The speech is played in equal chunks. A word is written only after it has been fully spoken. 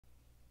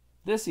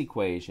this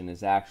equation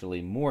is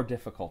actually more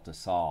difficult to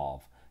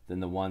solve than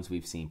the ones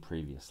we've seen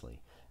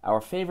previously.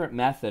 Our favorite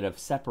method of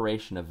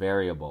separation of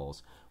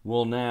variables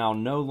will now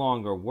no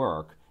longer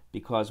work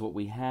because what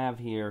we have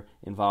here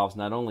involves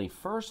not only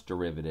first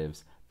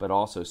derivatives but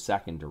also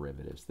second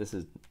derivatives. This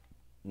is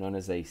known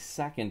as a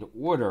second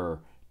order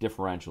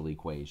differential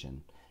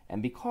equation.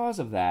 And because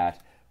of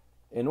that,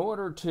 in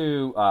order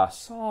to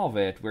solve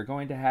it, we're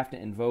going to have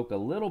to invoke a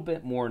little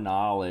bit more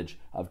knowledge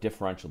of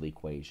differential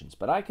equations.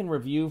 But I can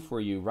review for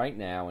you right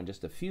now in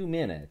just a few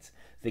minutes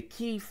the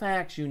key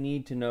facts you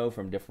need to know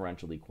from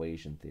differential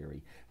equation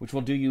theory, which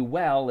will do you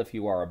well if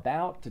you are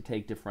about to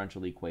take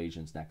differential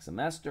equations next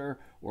semester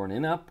or in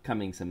an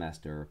upcoming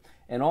semester,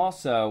 and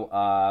also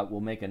will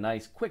make a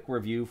nice quick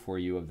review for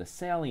you of the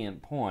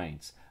salient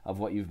points of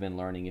what you've been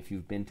learning if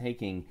you've been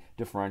taking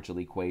differential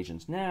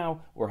equations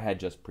now or had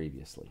just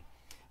previously.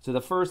 So the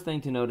first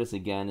thing to notice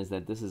again is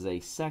that this is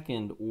a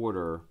second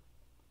order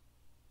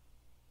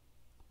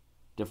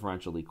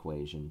differential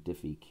equation,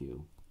 diff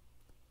EQ.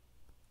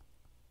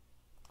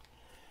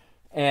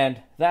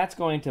 And that's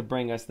going to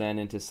bring us then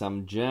into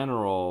some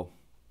general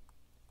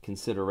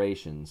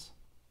considerations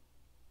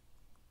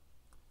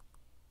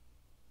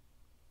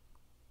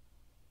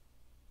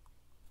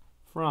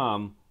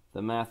from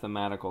the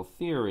mathematical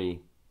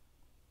theory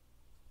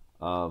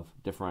of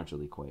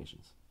differential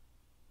equations.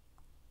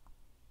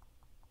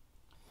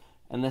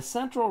 And the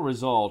central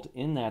result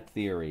in that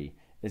theory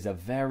is a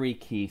very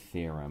key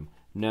theorem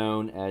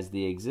known as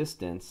the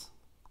existence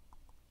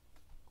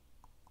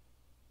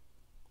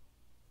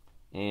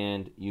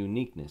and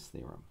uniqueness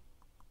theorem.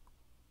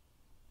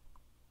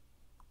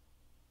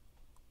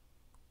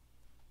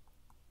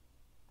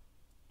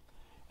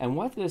 And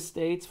what this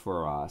states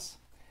for us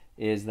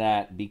is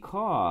that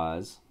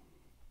because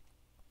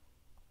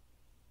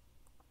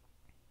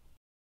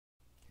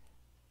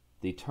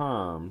the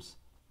terms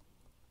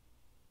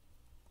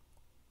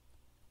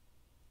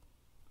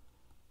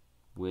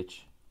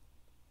which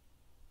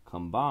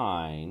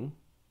combine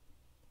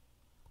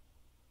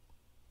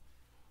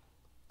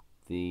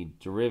the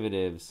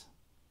derivatives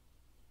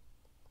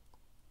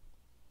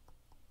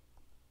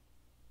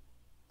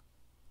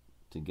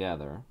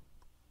together.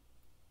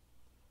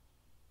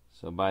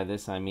 So by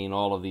this I mean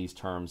all of these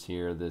terms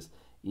here, this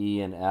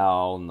E and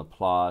L and the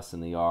plus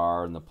and the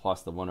R and the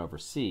plus the 1 over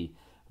C,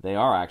 they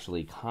are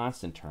actually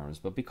constant terms.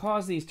 But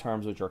because these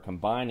terms which are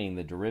combining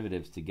the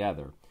derivatives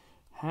together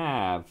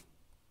have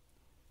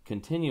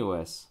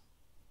continuous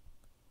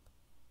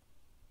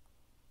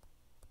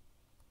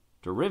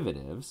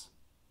derivatives,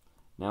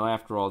 now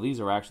after all these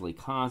are actually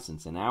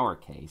constants in our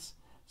case,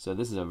 so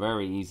this is a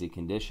very easy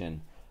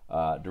condition,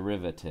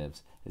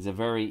 derivatives is a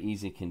very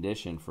easy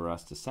condition for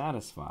us to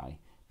satisfy.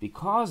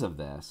 Because of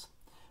this,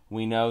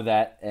 we know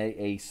that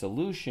a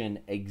solution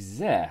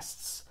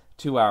exists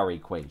to our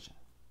equation.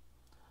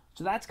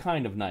 So that's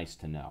kind of nice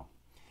to know.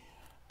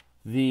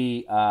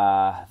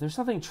 There's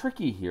something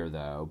tricky here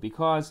though,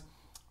 because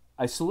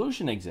a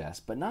solution exists,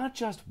 but not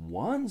just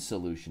one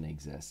solution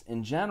exists.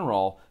 In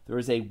general, there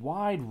is a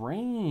wide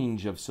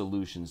range of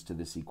solutions to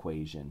this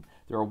equation.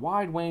 There are a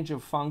wide range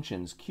of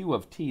functions, q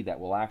of t, that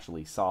will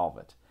actually solve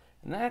it.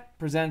 And that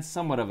presents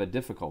somewhat of a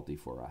difficulty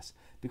for us,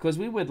 because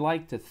we would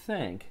like to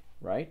think,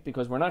 right,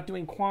 because we're not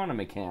doing quantum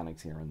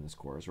mechanics here in this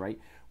course,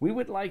 right, we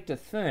would like to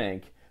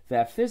think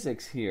that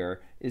physics here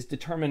is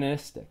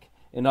deterministic.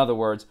 In other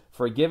words,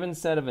 for a given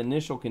set of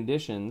initial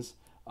conditions,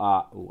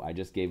 I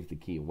just gave the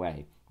key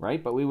away,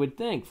 right? But we would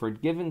think for a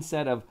given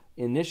set of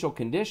initial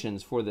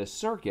conditions for this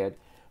circuit,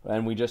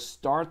 and we just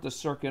start the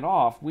circuit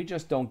off, we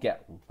just don't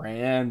get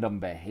random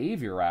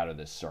behavior out of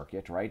this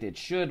circuit, right? It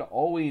should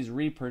always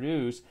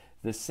reproduce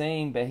the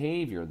same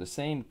behavior, the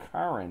same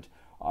current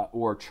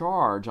or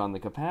charge on the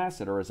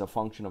capacitor as a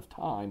function of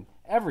time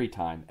every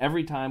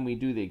time we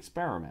do the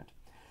experiment.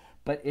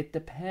 But it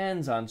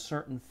depends on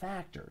certain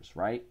factors,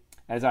 right?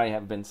 As I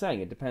have been saying,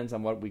 it depends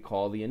on what we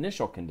call the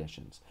initial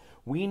conditions.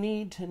 We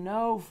need to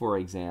know, for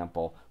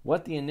example,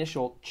 what the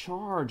initial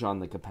charge on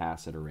the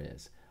capacitor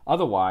is.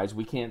 Otherwise,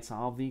 we can't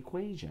solve the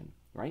equation,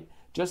 right?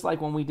 Just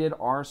like when we did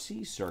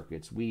RC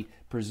circuits, we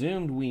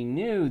presumed we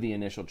knew the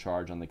initial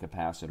charge on the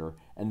capacitor,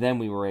 and then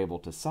we were able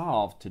to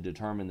solve to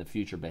determine the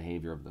future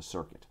behavior of the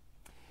circuit.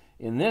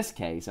 In this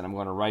case, and I'm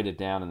going to write it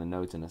down in the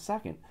notes in a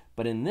second,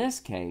 but in this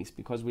case,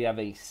 because we have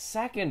a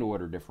second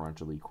order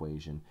differential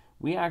equation,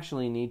 we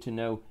actually need to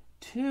know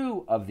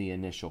two of the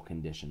initial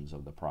conditions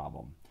of the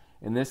problem.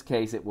 In this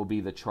case, it will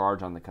be the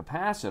charge on the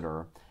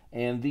capacitor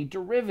and the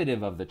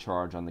derivative of the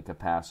charge on the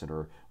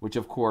capacitor, which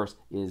of course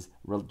is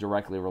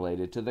directly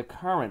related to the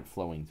current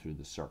flowing through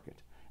the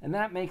circuit. And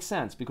that makes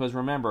sense because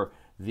remember,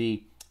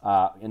 the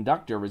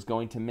inductor is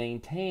going to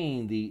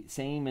maintain the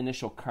same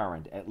initial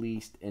current, at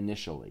least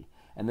initially.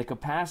 And the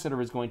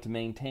capacitor is going to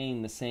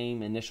maintain the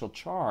same initial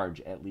charge,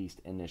 at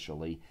least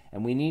initially.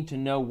 And we need to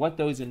know what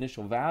those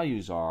initial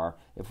values are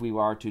if we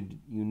are to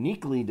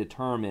uniquely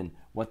determine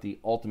what the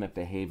ultimate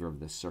behavior of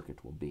this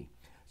circuit will be.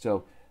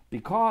 So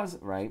because,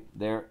 right,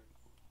 there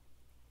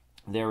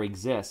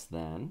exists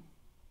then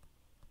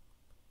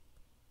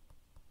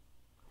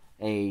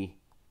a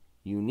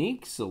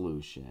unique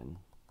solution,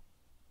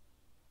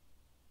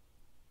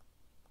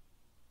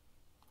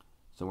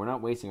 so we're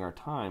not wasting our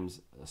time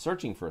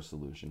searching for a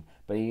solution,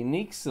 but a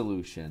unique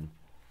solution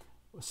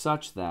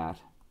such that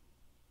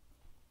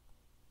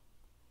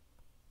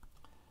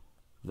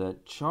the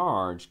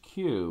charge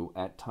Q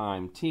at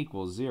time t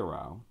equals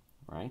 0,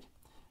 right,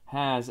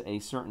 has a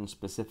certain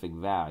specific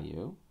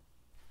value,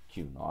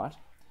 Q naught,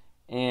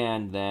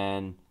 and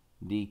then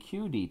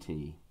dq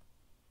dt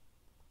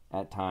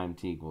at time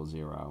t equals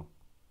 0,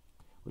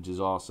 which is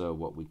also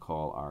what we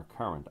call our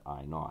current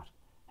I naught,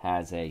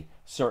 has a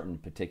certain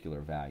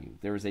particular value.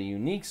 There is a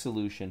unique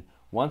solution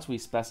once we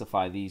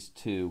specify these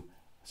two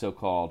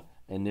so-called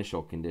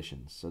initial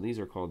conditions. So these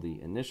are called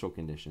the initial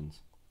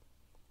conditions.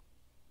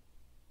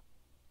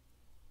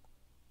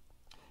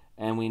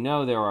 And we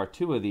know there are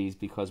two of these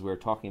because we're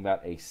talking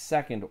about a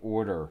second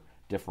order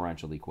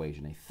differential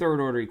equation. A third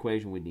order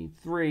equation would need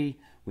 3.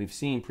 We've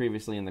seen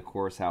previously in the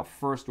course how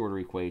first order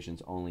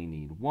equations only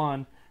need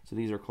 1. So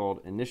these are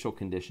called initial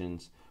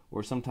conditions,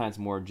 or sometimes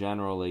more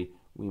generally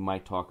we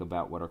might talk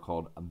about what are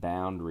called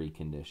boundary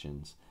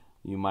conditions.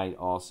 You might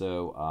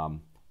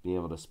also be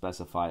able to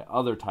specify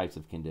other types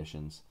of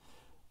conditions,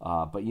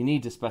 but you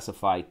need to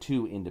specify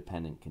 2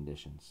 independent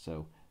conditions.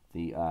 So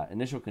the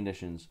initial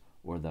conditions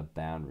or the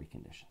boundary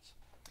conditions.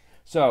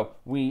 So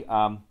we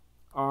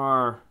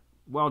are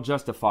well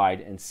justified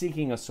in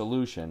seeking a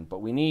solution,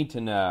 but we need to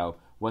know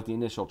what the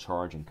initial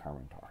charge and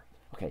current are.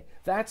 Okay,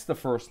 that's the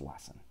first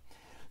lesson.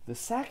 The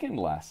second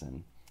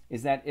lesson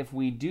is that if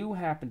we do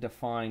happen to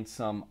find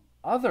some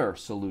other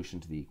solution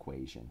to the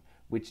equation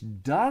which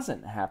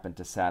doesn't happen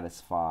to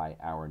satisfy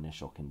our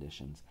initial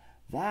conditions,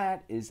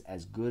 that is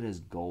as good as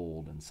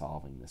gold in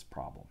solving this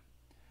problem.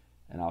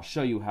 And I'll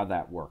show you how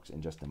that works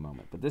in just a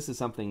moment. But this is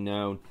something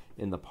known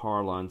in the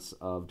parlance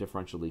of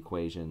differential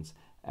equations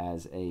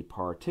as a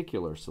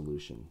particular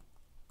solution.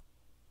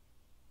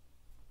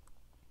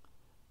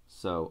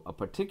 So a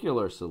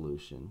particular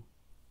solution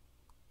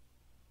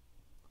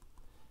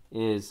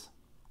is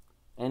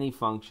any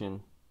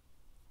function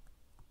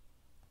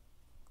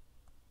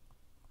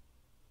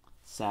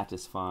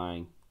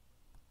satisfying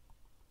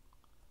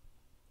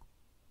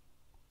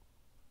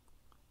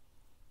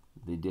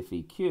the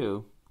diffie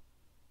Q,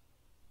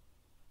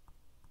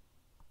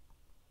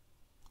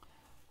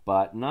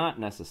 but not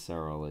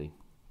necessarily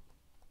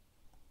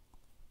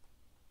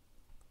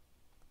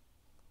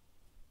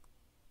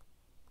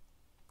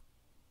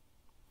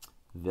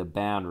the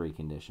boundary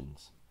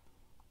conditions,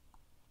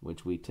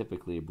 which we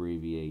typically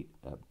abbreviate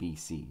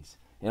BCs.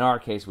 In our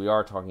case, we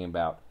are talking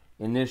about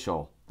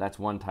initial. That's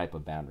one type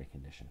of boundary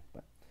condition,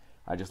 but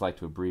I just like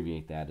to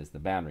abbreviate that as the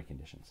boundary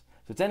conditions.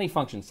 So it's any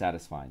function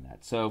satisfying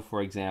that. So,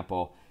 for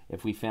example,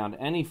 if we found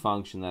any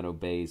function that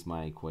obeys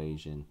my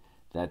equation,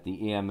 that the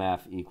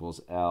EMF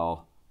equals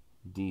L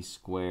d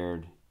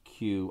squared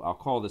Q, I'll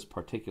call this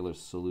particular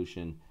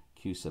solution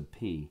Q sub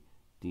P,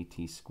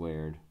 dt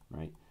squared,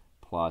 right,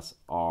 plus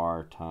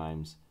R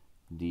times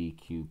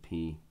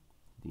dQp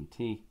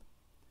dt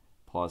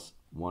plus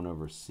 1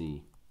 over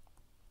C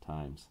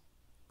times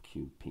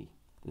QP.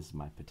 This is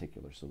my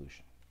particular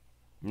solution.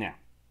 Now,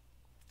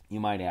 you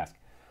might ask,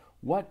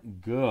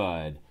 what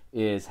good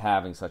is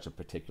having such a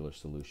particular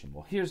solution?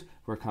 Well, here's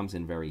where it comes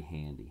in very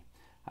handy.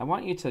 I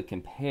want you to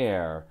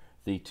compare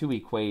the two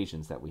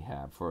equations that we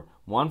have,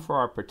 one for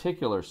our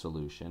particular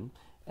solution,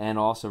 and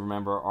also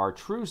remember our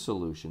true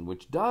solution,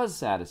 which does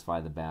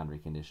satisfy the boundary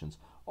conditions,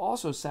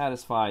 also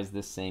satisfies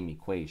this same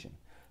equation.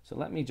 So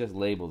let me just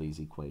label these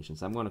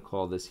equations. I'm going to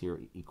call this here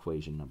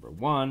equation number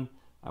 1.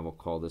 I will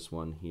call this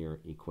one here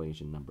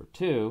equation number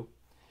 2.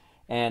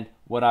 And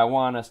what I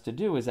want us to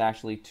do is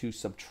actually to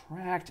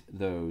subtract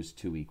those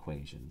two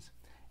equations.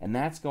 And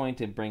that's going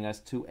to bring us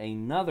to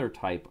another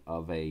type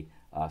of a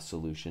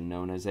solution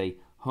known as a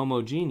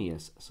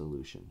homogeneous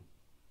solution.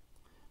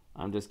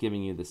 I'm just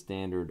giving you the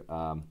standard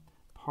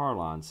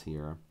parlance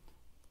here.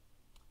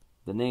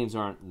 The names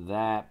aren't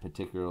that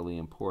particularly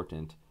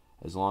important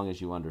as long as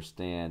you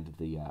understand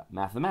the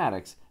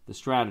mathematics, the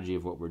strategy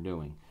of what we're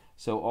doing.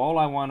 So all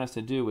I want us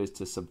to do is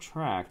to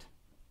subtract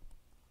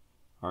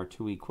our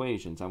two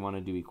equations. I want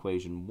to do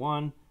equation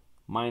 1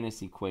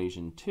 minus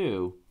equation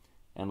 2,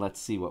 and let's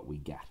see what we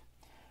get.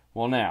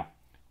 Well, now,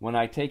 when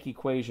I take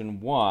equation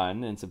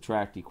 1 and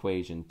subtract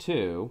equation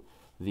 2,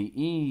 the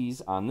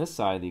e's on this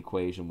side of the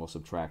equation will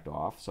subtract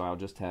off, so I'll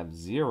just have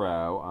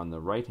 0 on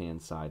the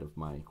right-hand side of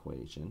my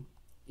equation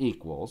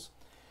equals,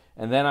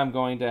 and then I'm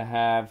going to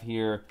have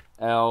here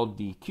L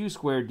dq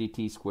squared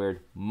dt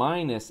squared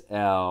minus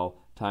L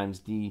times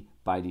d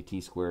by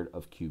dt squared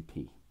of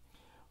qp.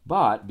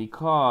 But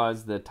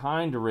because the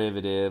time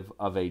derivative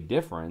of a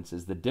difference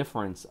is the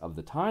difference of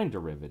the time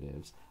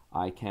derivatives,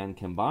 I can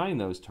combine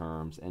those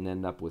terms and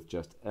end up with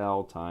just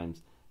L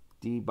times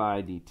d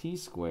by dt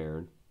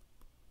squared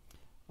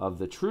of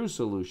the true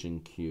solution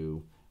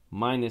Q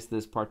minus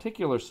this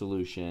particular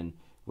solution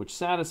which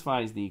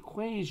satisfies the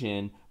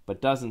equation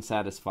but doesn't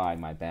satisfy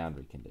my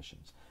boundary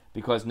conditions.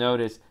 Because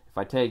notice, if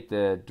I take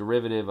the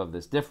derivative of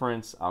this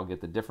difference, I'll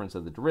get the difference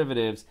of the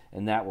derivatives,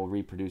 and that will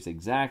reproduce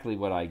exactly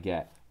what I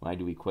get when I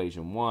do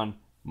equation 1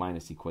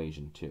 minus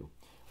equation 2.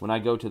 When I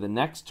go to the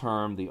next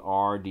term, the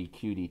r dq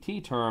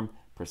dt term,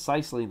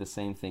 precisely the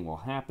same thing will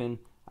happen.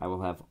 I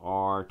will have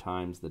r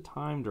times the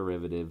time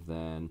derivative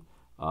then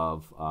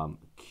of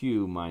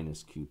q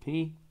minus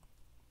qp.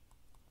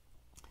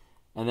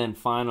 And then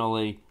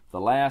finally,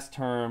 the last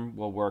term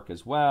will work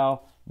as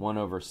well. 1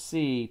 over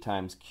c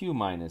times q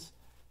minus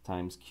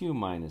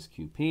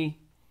qp.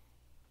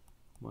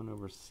 1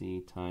 over c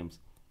times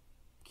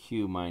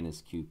q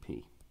minus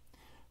qp.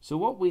 So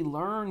what we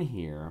learn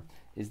here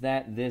is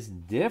that this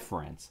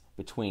difference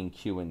between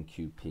q and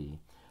qp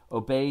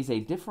obeys a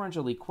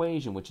differential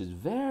equation which is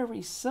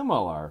very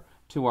similar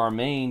to our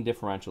main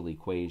differential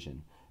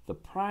equation. The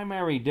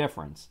primary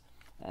difference,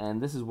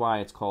 and this is why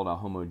it's called a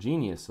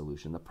homogeneous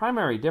solution, the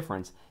primary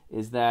difference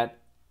is that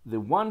the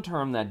one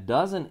term that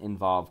doesn't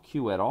involve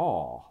q at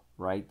all,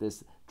 right,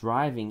 this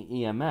driving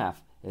EMF,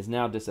 has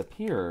now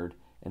disappeared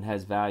and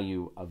has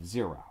value of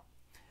 0.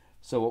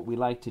 So what we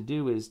like to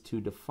do is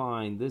to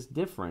define this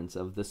difference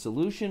of the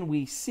solution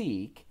we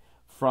seek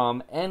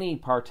from any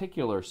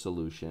particular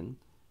solution.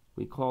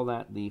 We call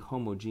that the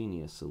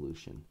homogeneous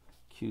solution,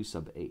 Q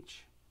sub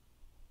h.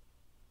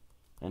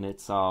 And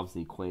it solves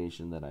the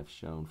equation that I've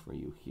shown for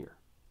you here.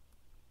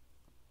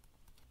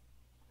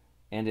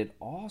 And it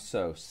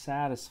also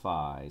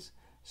satisfies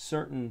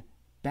certain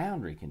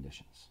boundary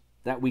conditions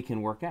that we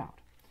can work out.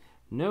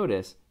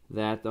 Notice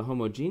that the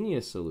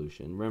homogeneous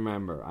solution,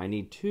 remember, I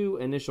need two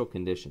initial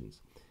conditions,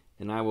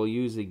 and I will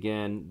use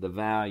again the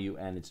value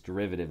and its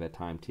derivative at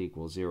time t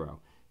equals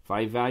 0. If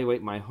I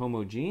evaluate my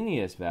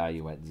homogeneous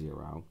value at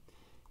 0,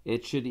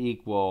 it should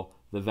equal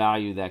the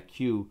value that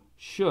q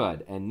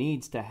should and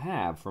needs to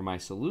have for my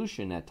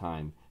solution at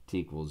time t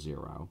equals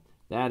 0.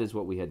 That is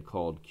what we had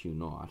called q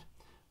naught,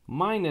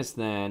 minus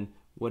then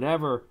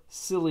whatever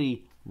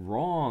silly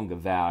wrong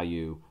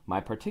value my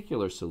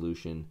particular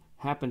solution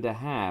happened to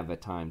have at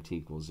time t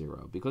equals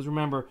 0. Because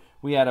remember,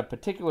 we had a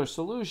particular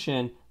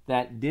solution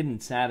that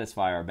didn't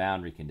satisfy our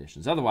boundary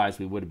conditions. Otherwise,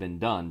 we would have been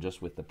done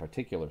just with the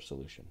particular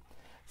solution.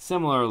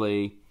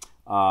 Similarly,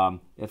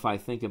 if I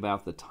think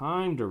about the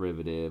time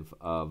derivative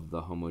of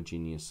the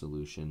homogeneous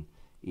solution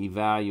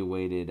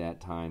evaluated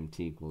at time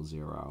t equals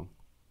 0,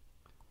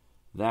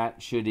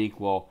 that should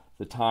equal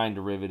the time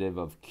derivative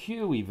of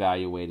q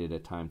evaluated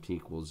at time t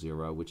equals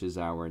 0, which is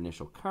our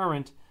initial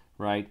current,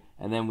 right?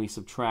 And then we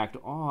subtract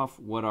off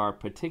what our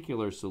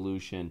particular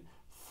solution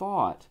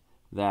thought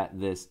that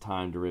this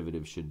time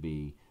derivative should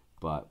be,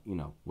 but,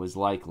 was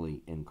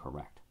likely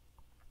incorrect.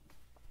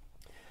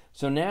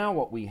 So now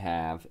what we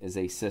have is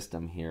a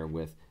system here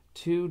with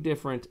two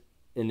different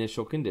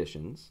initial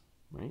conditions,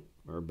 right,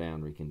 or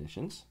boundary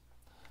conditions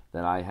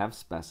that I have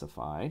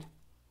specified.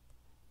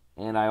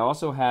 And I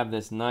also have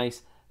this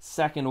nice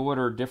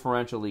second-order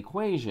differential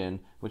equation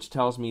which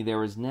tells me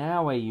there is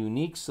now a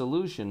unique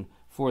solution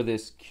for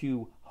this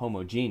q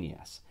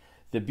homogeneous.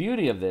 The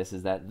beauty of this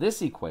is that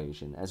this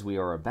equation, as we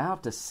are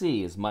about to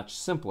see, is much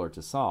simpler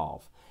to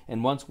solve.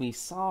 And once we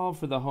solve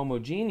for the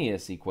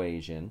homogeneous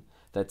equation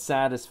that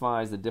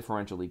satisfies the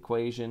differential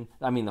equation,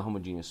 the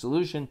homogeneous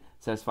solution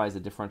satisfies the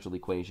differential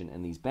equation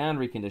and these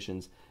boundary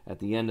conditions, at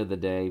the end of the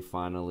day,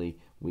 finally,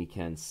 we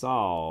can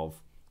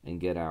solve and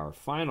get our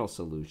final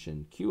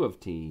solution, q of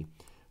t,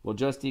 will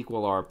just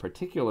equal our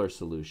particular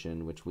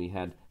solution, which we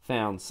had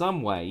found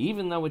some way,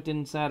 even though it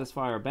didn't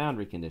satisfy our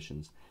boundary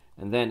conditions,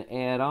 and then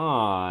add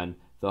on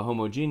the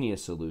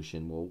homogeneous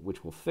solution,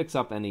 which will fix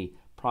up any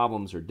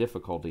problems or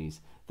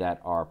difficulties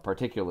that our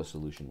particular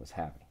solution was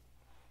having.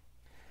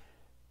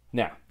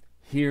 Now,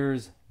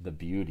 here's the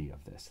beauty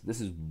of this.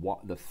 This is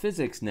what the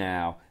physics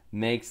now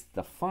makes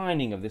the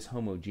finding of this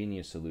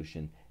homogeneous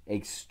solution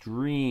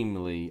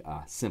extremely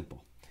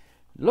simple.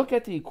 Look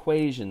at the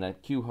equation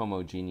that q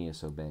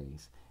homogeneous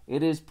obeys.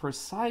 It is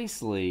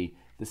precisely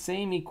the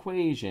same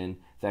equation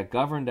that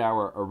governed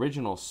our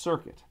original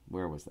circuit.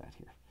 Where was that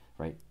here?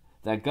 Right?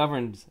 That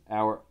governs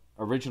our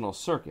original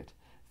circuit.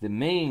 The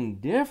main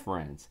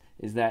difference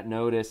is that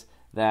notice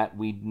that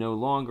we no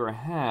longer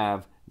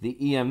have the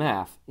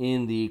EMF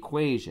in the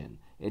equation.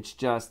 It's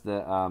just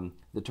the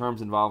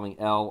terms involving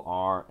L,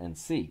 R, and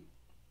C.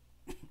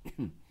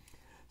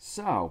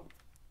 So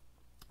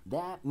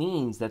that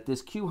means that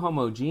this q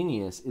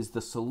homogeneous is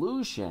the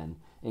solution,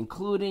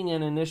 including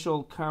an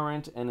initial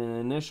current and an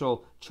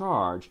initial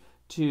charge,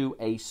 to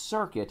a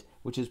circuit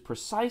which is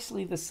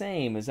precisely the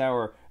same as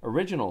our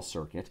original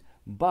circuit,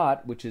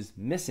 but which is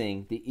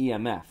missing the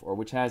EMF, or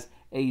which has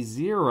a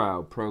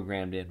 0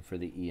 programmed in for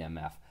the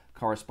EMF,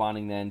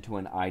 corresponding then to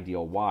an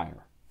ideal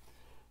wire.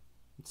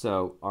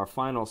 So our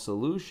final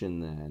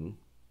solution then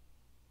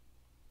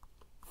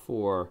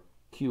for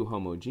q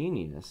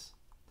homogeneous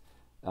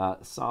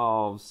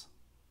solves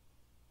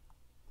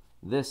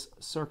this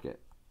circuit.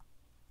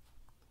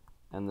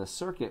 And the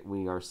circuit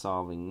we are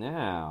solving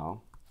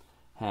now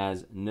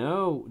has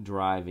no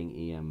driving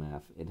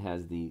EMF. It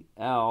has the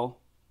L,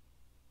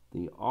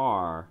 the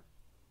R,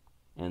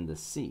 and the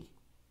C.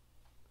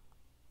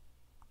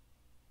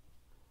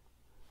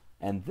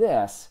 And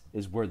this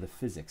is where the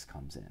physics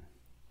comes in,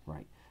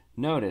 right?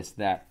 Notice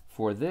that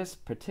for this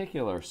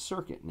particular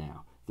circuit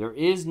now, there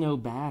is no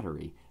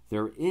battery.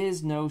 There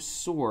is no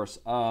source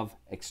of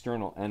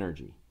external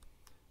energy.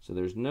 So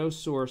there's no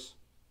source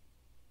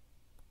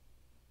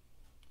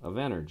of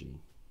energy.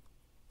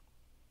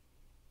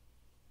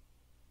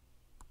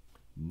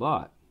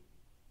 But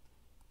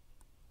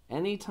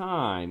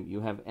anytime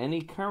you have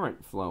any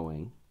current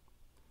flowing,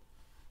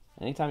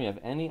 anytime you have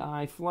any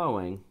I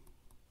flowing,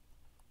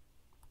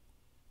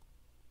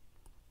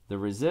 the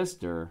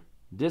resistor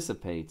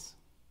dissipates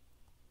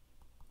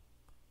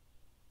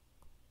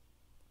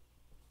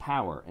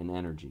power and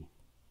energy.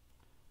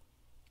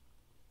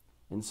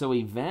 And so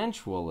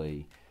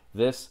eventually,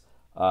 this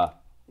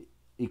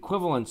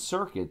equivalent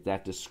circuit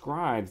that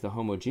describes the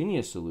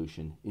homogeneous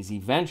solution is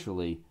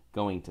eventually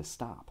going to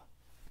stop,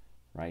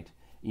 right?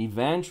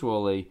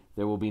 Eventually,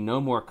 there will be no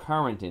more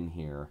current in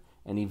here,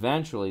 and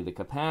eventually the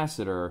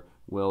capacitor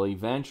will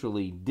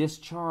eventually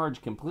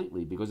discharge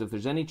completely, because if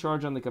there's any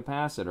charge on the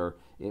capacitor,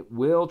 it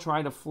will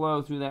try to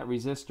flow through that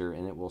resistor,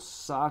 and it will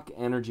suck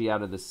energy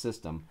out of the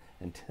system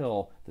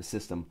until the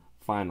system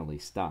finally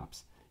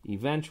stops.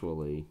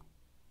 Eventually,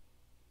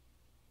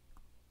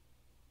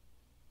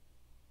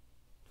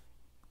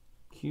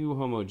 Q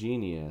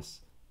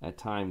homogeneous at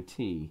time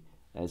t,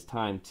 as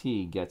time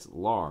t gets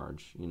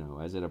large,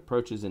 as it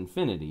approaches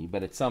infinity,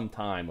 but at some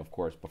time, of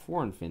course,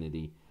 before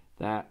infinity,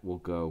 that will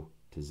go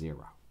to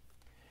 0.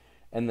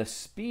 And the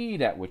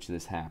speed at which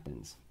this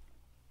happens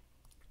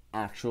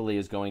actually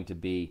is going to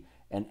be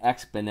an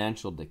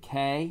exponential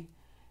decay,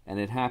 and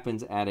it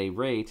happens at a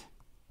rate,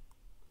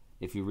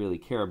 if you really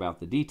care about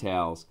the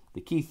details,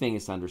 the key thing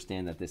is to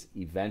understand that this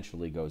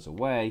eventually goes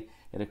away.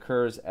 It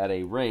occurs at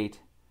a rate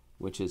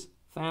which is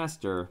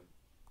faster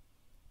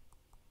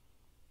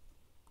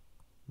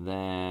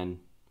than,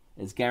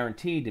 is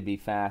guaranteed to be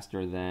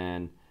faster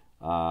than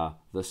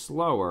the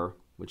slower,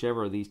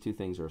 whichever of these two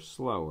things are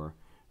slower,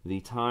 the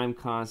time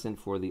constant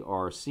for the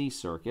RC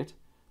circuit,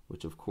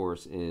 which of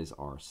course is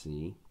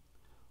RC,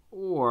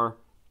 or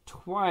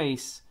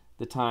twice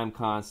the time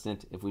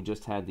constant if we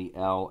just had the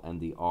L and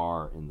the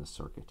R in the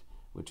circuit,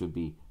 which would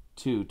be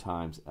 2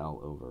 times L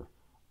over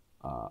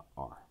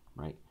R,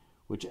 right?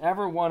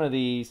 Whichever one of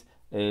these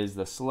is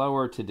the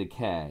slower to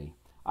decay,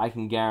 I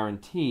can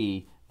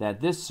guarantee that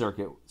this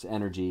circuit's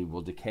energy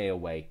will decay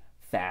away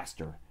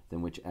faster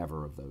than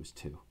whichever of those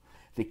two.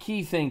 The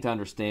key thing to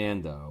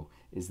understand, though,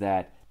 is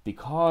that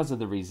because of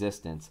the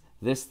resistance,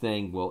 this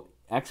thing will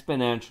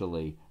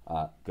exponentially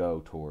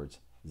go towards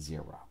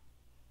 0.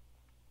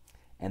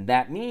 And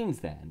that means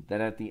then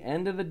that at the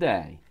end of the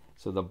day,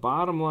 so the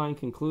bottom line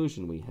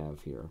conclusion we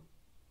have here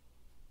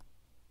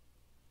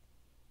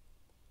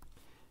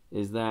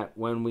is that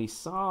when we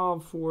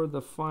solve for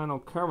the final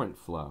current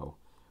flow,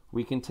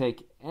 we can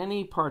take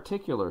any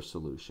particular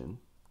solution,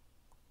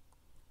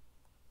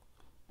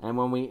 and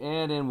when we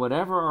add in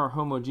whatever our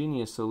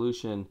homogeneous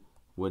solution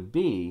would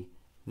be,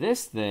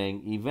 this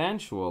thing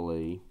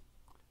eventually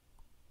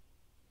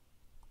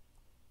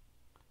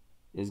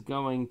is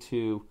going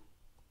to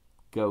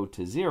go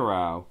to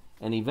 0,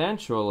 and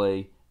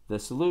eventually the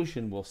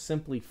solution will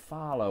simply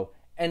follow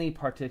any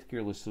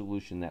particular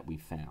solution that we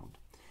found.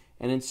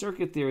 And in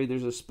circuit theory,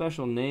 there's a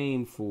special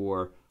name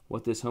for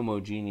what this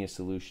homogeneous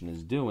solution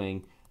is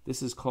doing.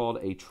 This is called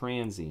a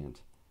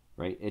transient,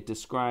 right? It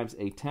describes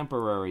a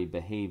temporary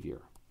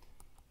behavior.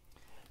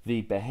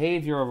 The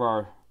behavior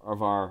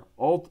of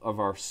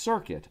our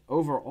circuit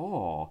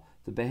overall,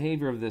 the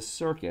behavior of this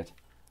circuit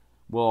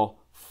will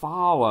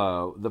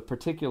follow the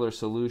particular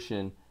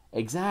solution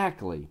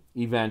exactly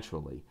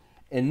eventually.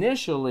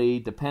 Initially,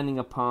 depending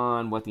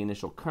upon what the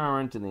initial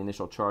current and the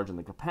initial charge on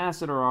the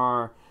capacitor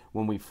are,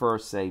 when we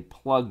first say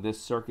plug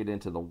this circuit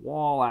into the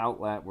wall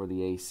outlet where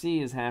the AC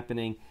is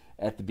happening,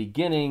 at the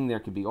beginning there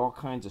could be all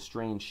kinds of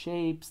strange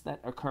shapes that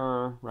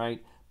occur,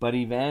 right? But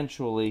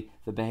eventually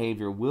the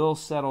behavior will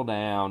settle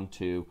down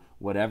to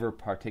whatever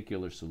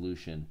particular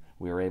solution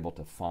we are able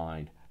to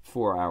find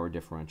for our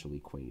differential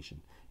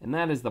equation. And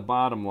that is the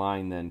bottom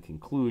line then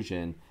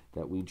conclusion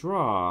that we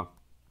draw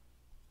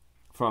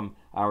from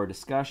our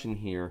discussion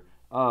here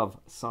of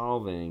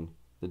solving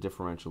the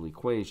differential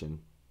equation.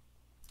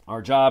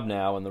 Our job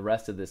now and the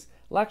rest of this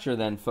lecture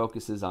then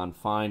focuses on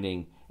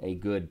finding a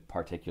good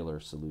particular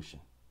solution,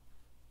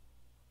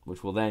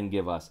 which will then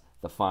give us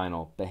the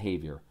final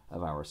behavior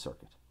of our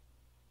circuit.